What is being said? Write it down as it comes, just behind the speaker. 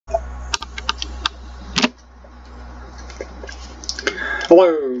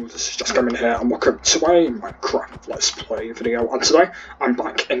Hello, this is Just Coming here and welcome to a Minecraft Let's Play video, and today I'm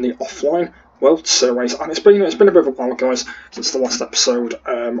back in the offline world series, and it's been a bit of a while, guys, since the last episode.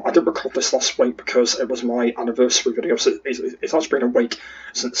 I did record this last week because it was my anniversary video, so it's actually been a week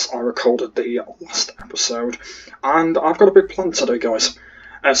since I recorded the last episode, and I've got a big plan today, guys.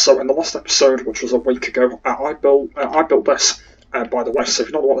 So in the last episode, which was a week ago, I built this. By the way, so if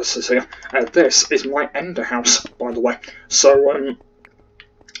you don't know what this is here, this is my ender house, by the way. So,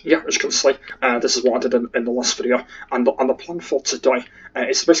 yeah, as you can see, this is what I did in the last video, and the plan for today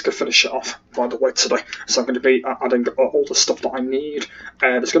is to basically finish it off, by the way, today. So I'm going to be adding all the stuff that I need.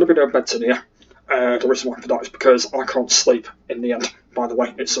 There's going to be no beds in here. The reason why for that is because I can't sleep in the end, by the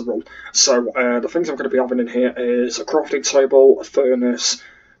way, it's a rule. So the things I'm going to be having in here is a crafting table, a furnace,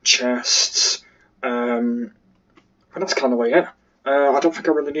 chests, and that's kind of like it. I don't think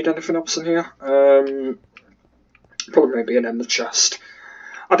I really need anything else in here. Probably maybe an ender chest.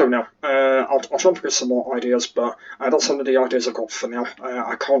 I don't know. I'll try and figure some more ideas, but that's some of the ideas I've got for now.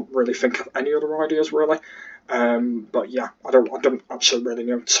 I can't really think of any other ideas, really. But yeah, I don't actually really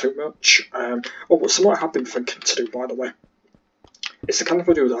know too much. Something I have been thinking to do, by the way, is to kind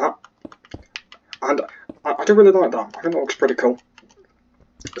of do that. And I do really like that. I think that looks pretty cool.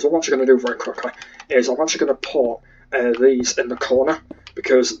 So what I'm actually going to do very quickly is I'm actually going to put these in the corner,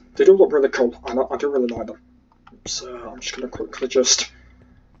 because they do look really cool, and I do really like them. So I'm just going to quickly just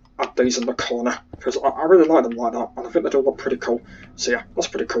add these in the corner, because I really like them like that, and I think they do look pretty cool. So yeah, that's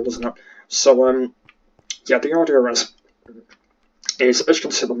pretty cool, isn't it? So yeah, the idea is as you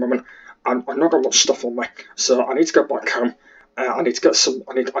can see at the moment, I'm not got much stuff on me, so I need to go back home. I need to get some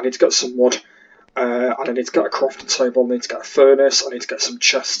wood. And I need to get a crafting table, I need to get a furnace, I need to get some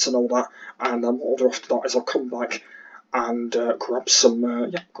chests and all that, and then what I'll do after that is I'll come back and grab some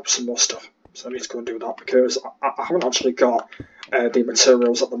more stuff. So I need to go and do that, because I haven't actually got the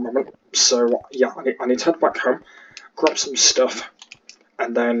materials at the moment. So yeah, I need to head back home, grab some stuff,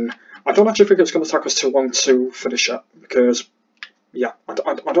 and then I don't actually think it's going to take us too long to finish it, because yeah, I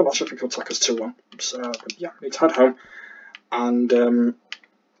don't actually think it'll take us too long. So yeah, I need to head home and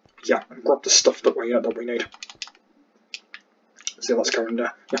yeah, and grab the stuff that we need. So let's go and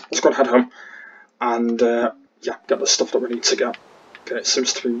yeah, let's go and head home and yeah, get the stuff that we need to get. Okay, it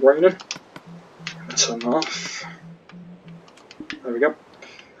seems to be raining. Turn that off. There we go.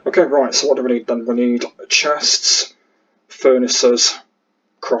 Okay, right. So what do we need then? We need chests, furnaces,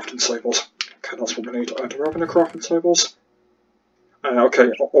 crafting tables. Okay, that's what we need. Do we have any crafting tables?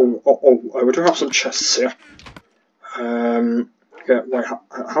 Okay. We do have some chests here. Okay, wait,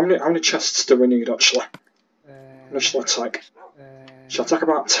 how many chests do we need actually? How much shall I take? Shall I take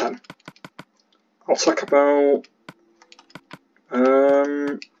about 10? I'll take about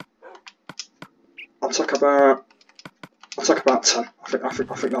I'll take about 10. I think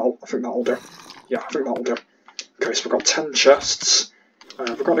that'll do. Yeah, I think that'll do. Okay, so we've got 10 chests.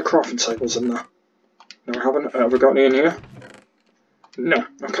 Have we got any crafting tables in there? No, we haven't. Have we got any in here? No.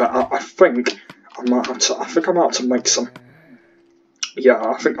 Okay, I think I might have to make some. Yeah,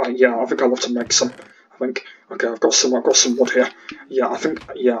 I think I'll have to make some. I think. Okay, I've got some wood here. Yeah, I think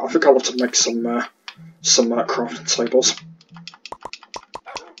I'll have to make some crafting tables.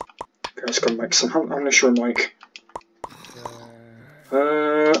 Okay, let's go and make some. How many should I make?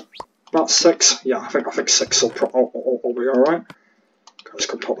 About 6. Yeah, I think 6 will be all right. Okay, let's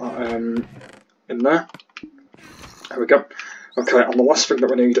go put that in there. There we go. Okay, and the last thing that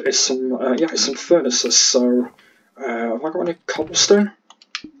we need is some furnaces. So, have I got any cobblestone?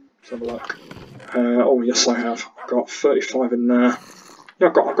 Let's have a look. Oh yes, I have. I've got 35 in there. Yeah,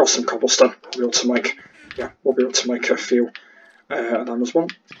 I've got some cobblestone. We'll be able to make a few. And then there's one.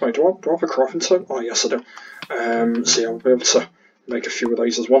 Wait, do I have a crafting table? Oh yes, I do. So yeah, we'll be able to make a few of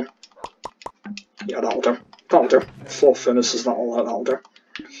these as well. Yeah, that'll do. That'll do. 4 furnaces. That'll do.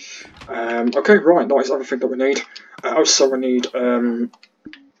 Okay, right. That is everything that we need. Also, we need some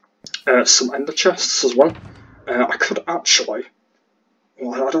ender chests as well. I could actually.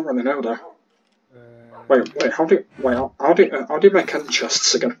 Well, I don't really know though. Wait. How do you make ender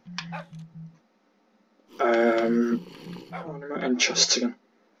chests again? How do I make ender chests again?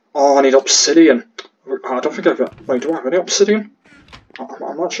 Oh, I need obsidian. I don't think I've got. Wait, do I have any obsidian?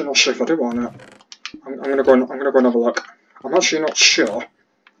 I'm actually not sure if I do or not. I'm gonna go and have a look. I'm actually not sure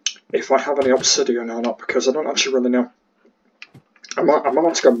if I have any obsidian or not, because I don't actually really know. I might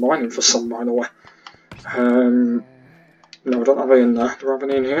have to go mining for some, by the way. No, I don't have any in there. Do I have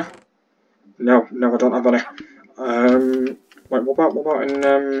any in here? No, I don't have any. Wait, what about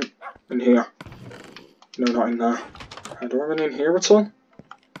in here? No, not in there. Do I have any in here at all?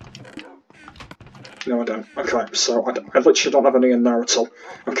 No, I don't. Okay, so I literally don't have any in there at all.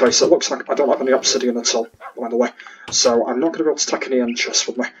 Okay, so it looks like I don't have any obsidian at all, by the way. So I'm not going to be able to take any end chests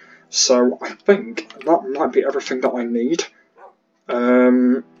with me. So I think that might be everything that I need.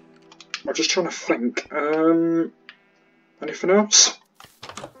 I'm just trying to think. Anything else?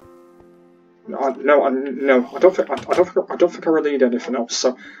 No, I don't think I really need anything else.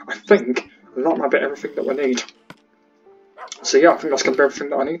 So I think that might be everything that we need. So yeah, I think that's going to be everything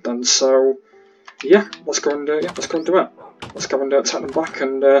that I need then. So yeah, let's go and do it. Let's go and take them back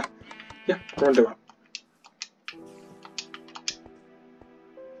and yeah, go and do it.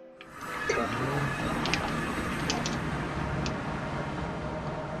 Okay.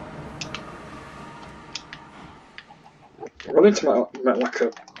 I need to make like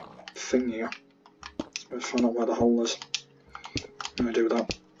a thing here. Let's find out where the hole is. Let me do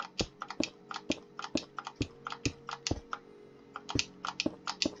that.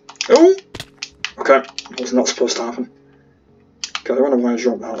 Oh! Okay, that was not supposed to happen. Okay, I don't know why I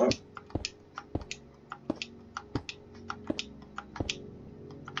jumped out though.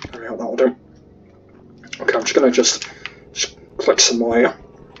 There we go, that'll do. Okay, I'm just gonna just click some more here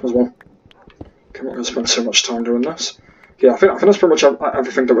as well. Okay, I'm not gonna spend too much time doing this. Yeah, I think that's pretty much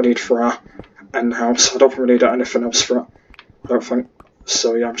everything that we need for our end house. I don't think we need anything else for it. I don't think.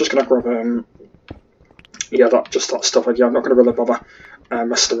 So yeah, I'm just gonna grab yeah, that stuff. Yeah, I'm not gonna really bother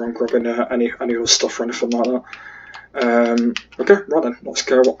messing around grabbing any other stuff or anything like that. Okay, right then, let's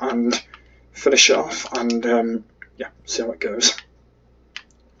go and finish it off and yeah, see how it goes.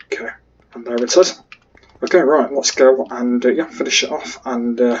 Okay, and there it is. Okay, right, let's go and yeah, finish it off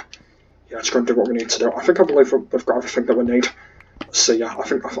and yeah, just go and do what we need to do. I believe we've got everything that we need. So yeah, I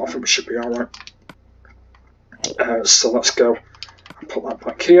think we should be alright. So let's go and put that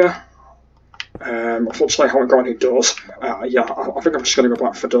back here. Unfortunately, I haven't got any doors. Yeah, I think I'm just going to go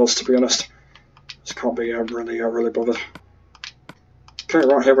back for doors, to be honest. Just can't be really bothered. Okay,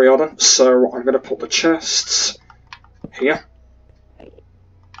 right, here we are then. So I'm going to put the chests here.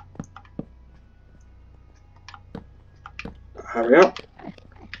 There we are.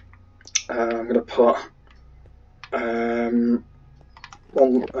 I'm going to put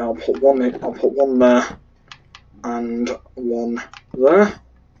one. I'll put one there and one there.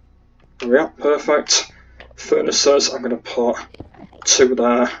 There we are, perfect. Furnaces, I'm going to put 2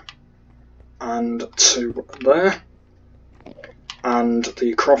 there and 2 there. And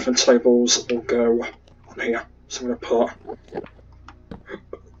the crafting tables will go on here. So I'm going to put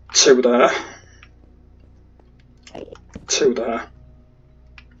 2 there, 2 there,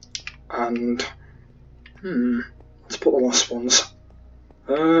 and let's put the last ones.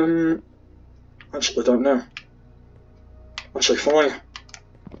 Actually, don't know. Actually, fine.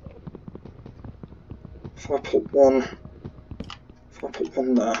 If I put one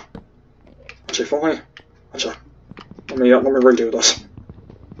there. Actually, fine. Actually, let me redo this.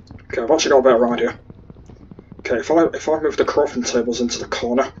 Okay, I've actually got a better idea. Okay, if I move the crafting tables into the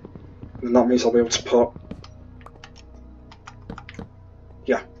corner, then that means I'll be able to put.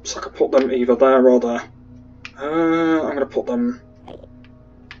 Yeah, so I can put them either there or there. I'm gonna put them.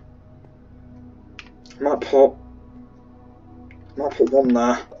 I might put one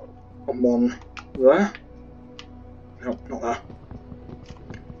there and one there. No, not there.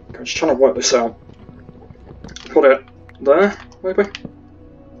 Okay, I'm just trying to work this out. Put it there, maybe?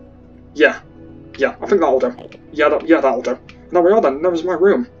 Yeah, I think that'll do. Yeah, that'll do. There we are then, there's my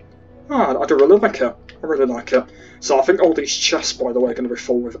room. Ah, I do really like it. I really like it. So I think all these chests, by the way, are going to be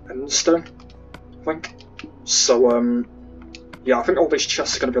full with endstone. I think. So, yeah, I think all these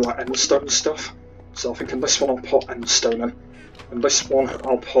chests are going to be like endstone stuff. So I think in this one I'll put endstone in. In this one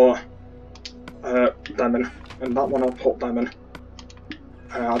I'll put them in. In that one I'll put them in.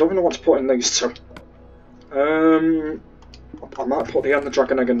 I don't know what to put in these two. I might put the Ender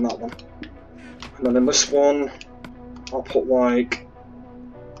Dragon Egg in that one. And then in this one I'll put like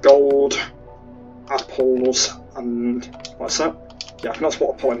gold, apples, and what's that? Yeah, I think that's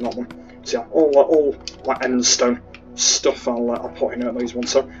what I'll put in that one. So yeah, all like endstone stuff I'll put in these ones.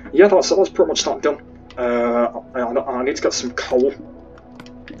 So yeah, that's pretty much that done. I need to get some coal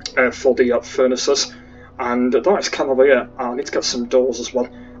for the furnaces, and that is kind of it. I need to get some doors as well,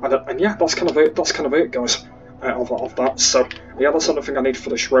 and yeah, that's kind of it. That's kind of it, guys. Of that. So yeah, that's everything I need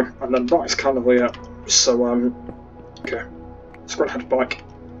for this room, and then that is kind of it. So okay, let's go and head back.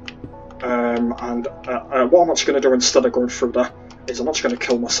 And what I'm actually going to do instead of going through there is I'm actually going to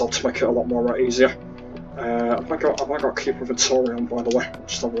kill myself to make it a lot more easier. Have I got keep inventory on, by the way?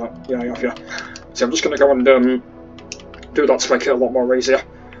 Just have that. Yeah, I have, yeah. So I'm just going to go and do that to make it a lot more easier.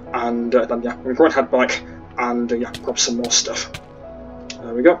 And then yeah, I'm going to go and head back and yeah, grab some more stuff.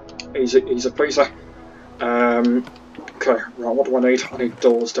 There we go. Easy peasy. Okay, right, what do I need? I need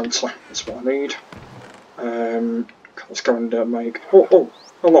doors, don't I? That's what I need. Let's go and make... Oh,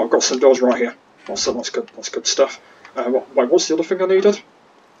 look, I've got some doors right here. That's good stuff. Wait, what's the other thing I needed?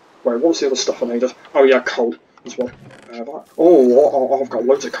 Wait, what was the other stuff I needed? Oh yeah, coal as well. I've got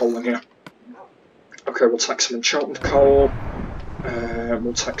loads of coal in here. Okay, we'll take some enchanted coal.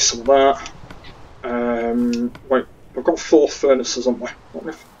 We'll take some of that. Wait, we've got 4 furnaces, haven't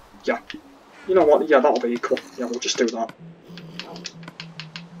we? Yeah. You know what? Yeah, that'll be equal. Yeah, we'll just do that.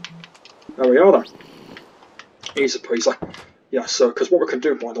 There we are then. Easy peasy. Yeah, so because what we can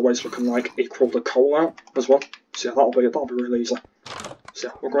do, by the way, is we can like equal the coal out as well. So yeah, that'll be really easy. So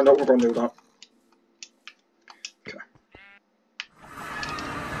yeah, we're going to do that. Okay.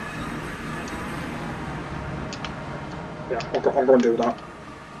 Yeah, I'm going to do that.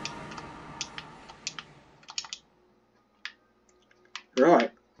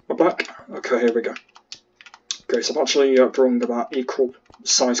 Right, we're back. Okay, here we go. Okay, so I've actually drawn about equal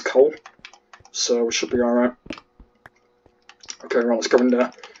size coal, so we should be alright. Okay, right, let's go and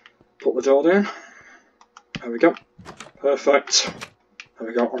put the door down. There we go. Perfect. There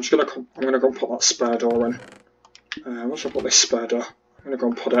we go. I'm gonna go and put that spare door in. Where should I put this spare door? I'm gonna go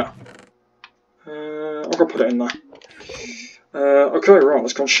and put it. I'll go put it in there. Okay, right.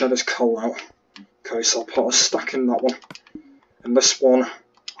 Let's go and share this coal out. Okay, so I'll put a stack in that one. In this one,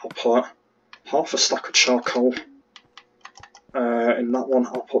 I'll put half a stack of charcoal. In that one,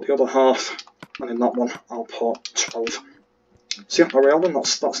 I'll put the other half, and in that one, I'll put 12. So yeah, there we are then.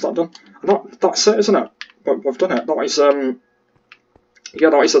 That's that done. And that's it, isn't it? We've done it. That is yeah,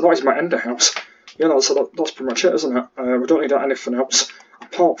 that is my ender house. Yeah, that's pretty much it, isn't it? We don't need anything else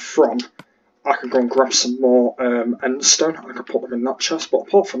apart from I can go and grab some more endstone and I can put them in that chest. But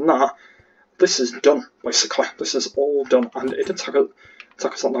apart from that, this is done basically. This is all done, and it didn't take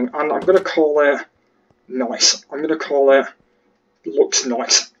us that long. And I'm gonna call it nice. I'm gonna call it looks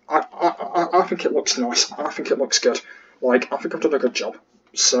nice. I think it looks nice. I think it looks good. Like, I think I've done a good job.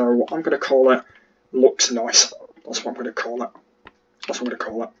 So I'm gonna call it looks nice. That's what I'm gonna call it.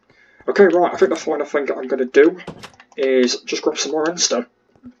 Okay, right, I think the final thing I'm going to do is just grab some more endstone.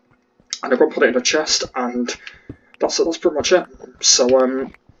 And I'm going to put it in a chest, and that's pretty much it. So,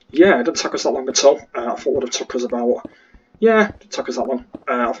 yeah, it didn't take us that long at all. I thought it would have took us about... Yeah, it didn't take us that long.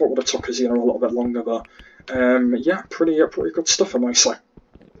 I thought it would have took us, a little bit longer, but... yeah, pretty good stuff, I might say.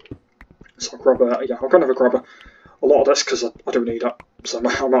 So I'll grab I'm going to grab a lot of this, because I do need it. So I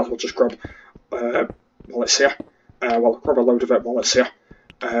might as well just grab... while it's here. Well, grab a load of it while it's here.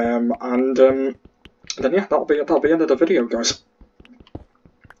 And then yeah, that'll be the end of the video, guys.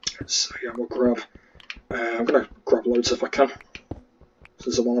 So yeah, we'll grab. I'm gonna grab loads if I can. This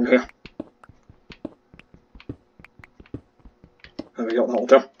is while I'm here. There we go. That'll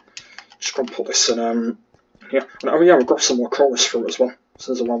do. Just gonna put this in here. And, oh yeah, we'll grab some more chorus fruit as well.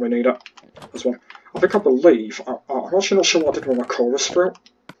 So this is while we need it as well. I believe. I'm actually not sure what I did with my chorus fruit.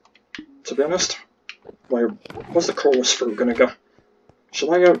 To be honest. Wait, where's the chorus fruit gonna go?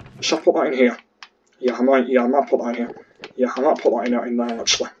 Shall I put that in here? Yeah, I might put that in here. Yeah, I might put that in there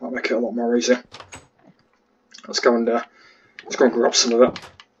actually. That'll make it a lot more easy. Let's go and grab some of it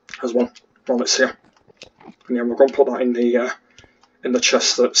as well while it's here. And yeah, we're going to put that in the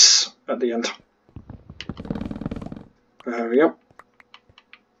chest that's at the end. There we go.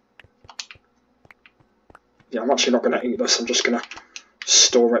 Yeah, I'm actually not going to eat this. I'm just going to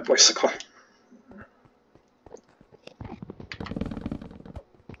store it basically.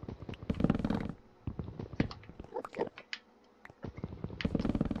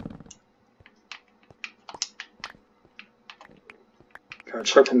 I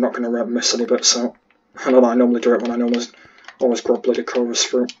just hope I'm not going to miss any bits out. I know that I normally do it when I always grab bloody chorus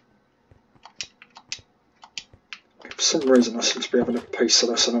fruit. For some reason I seem to be having a piece of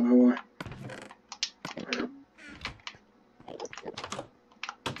this, I don't know why.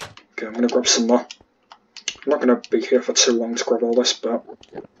 Okay, I'm going to grab some more. I'm not going to be here for too long to grab all this, but...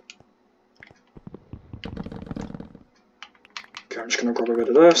 Okay, I'm just going to grab a bit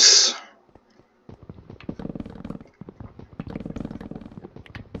of this.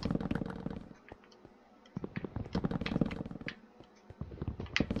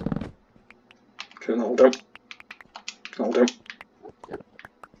 Okay, that'll do. That'll do.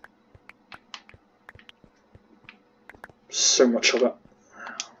 So much of it.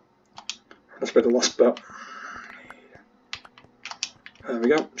 That's be the last bit. There we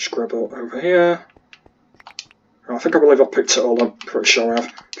go. Just grab it over here. I think I believe I picked it all up. Pretty sure I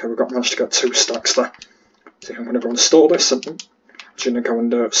have. Okay, we've managed to get 2 stacks there. So I'm going to go and store this. I'm going to go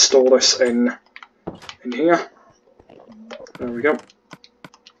and store this in here. There we go.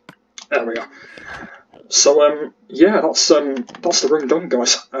 There we go. So yeah, that's the room done,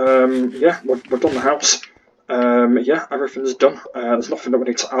 guys. Yeah, we've done the house. Yeah, everything's done. There's nothing that we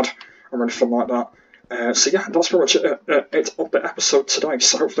need to add or anything like that. So yeah, that's pretty much it of the episode today.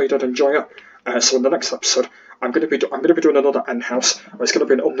 So hopefully you did enjoy it. So in the next episode, I'm gonna be doing another end house. It's gonna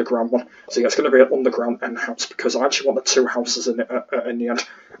be an underground one. So yeah, it's gonna be an underground end house because I actually want the two houses in the end.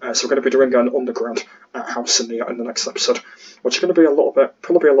 So we're gonna be doing an underground house in the next episode, which is gonna be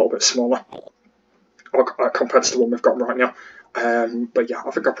probably a little bit smaller compared to the one we've got right now. But yeah,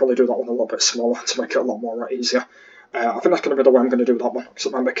 I think I'll probably do that one a little bit smaller to make it a lot more easier. I think that's going to be the way I'm going to do that one because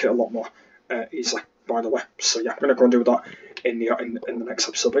it might make it a lot more easy, by the way. So yeah, I'm going to go and do that in the next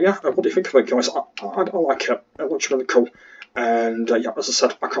episode. But yeah, what do you think of it, guys? I like it. It looks really cool. And yeah, as I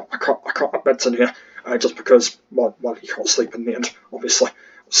said, I can't have beds in here just because well you can't sleep in the end, obviously.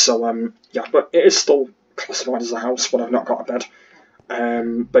 So yeah, but it is still classified as a house when I've not got a bed.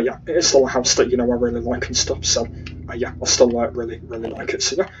 But yeah, it is still a house that, you know, I really like and stuff, so yeah, I still really like it.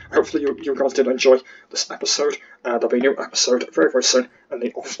 So yeah, hopefully you guys did enjoy this episode. There'll be a new episode very soon in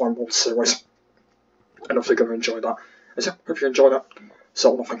the Offline World series, and hopefully you're going to enjoy that. So yeah, hope you enjoyed it.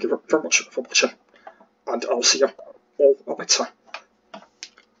 So thank you very much for watching, and I'll see you all later.